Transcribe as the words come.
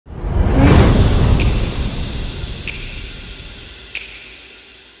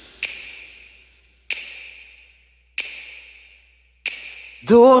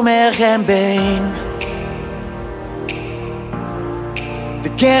door merg en been. De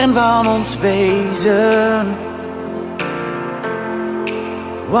kern van ons wezen.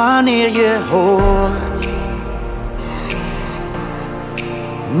 Wanneer je hoort,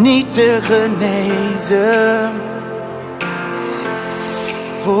 niet te genezen.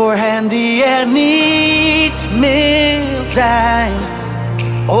 Voor hen die er niet meer zijn,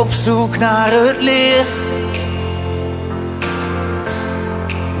 op zoek naar het licht.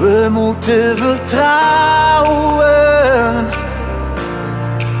 We moeten vertrouwen,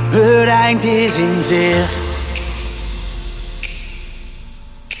 het eind is in zicht.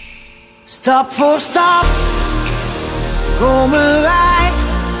 Stap voor stap komen wij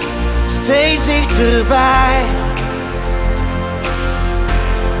steeds dichterbij.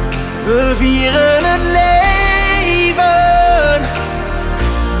 We vieren het leven,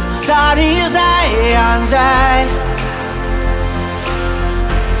 staan hier zij aan zij.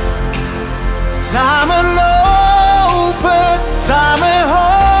 Samen lopen, samen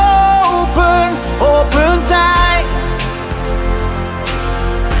hopen op een tijd.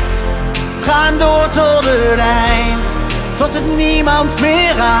 Gaan door tot het eind, tot het niemand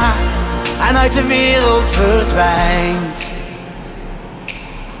meer raakt en uit de wereld verdwijnt.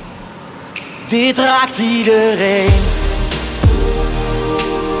 Dit raakt iedereen,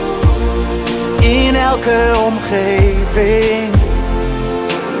 in elke omgeving.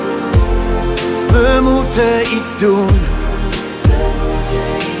 We moeten iets doen,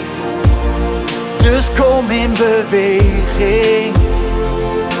 dus kom in beweging.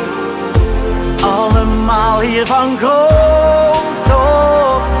 Allemaal hier van groot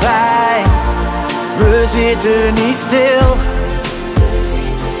tot klein. We zitten niet stil.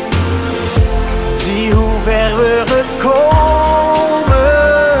 Zie hoe ver we gekomen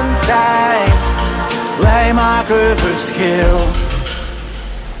zijn. Wij maken verschil.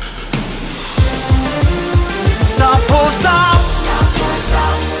 Stap voor stap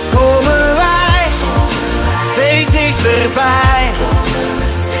komen wij steeds dichterbij.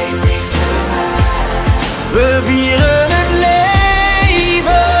 We vieren het leven,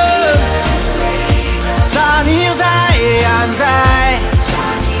 staan hier zij aan zij.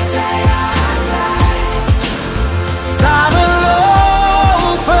 Samen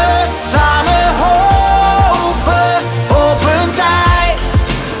lopen, samen hopen op een tijd.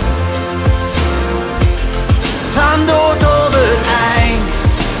 Gaan door tot het eind,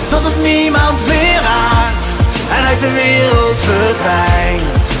 tot het niemand meer raakt en uit de wereld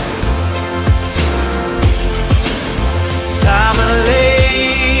verdwijnt. Samen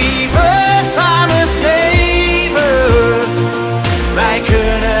leven, samen geven. Wij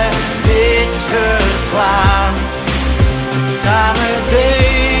kunnen dit verslaan. Samen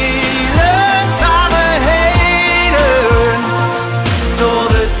delen, samen helen. Tot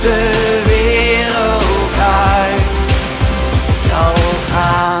het de wereld uit zal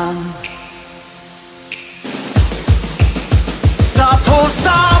gaan. Stap voor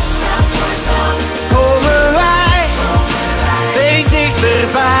stap komen wij steeds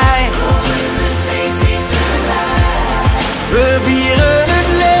dichterbij. We vieren het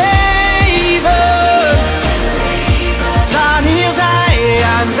leven, staan hier zij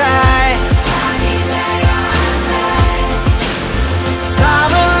aan zij.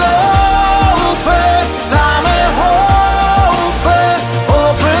 Samen lopen, samen hopen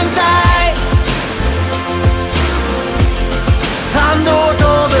op een tijd. Gaan door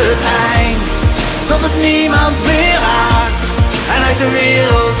tot het eind, tot het niemand meer raakt en uit de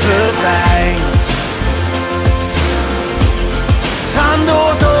wereld verdwijnt. Gaan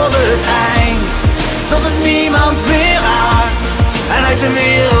door tot het eind, tot het niemand meer raakt en uit de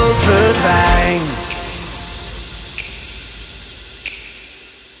wereld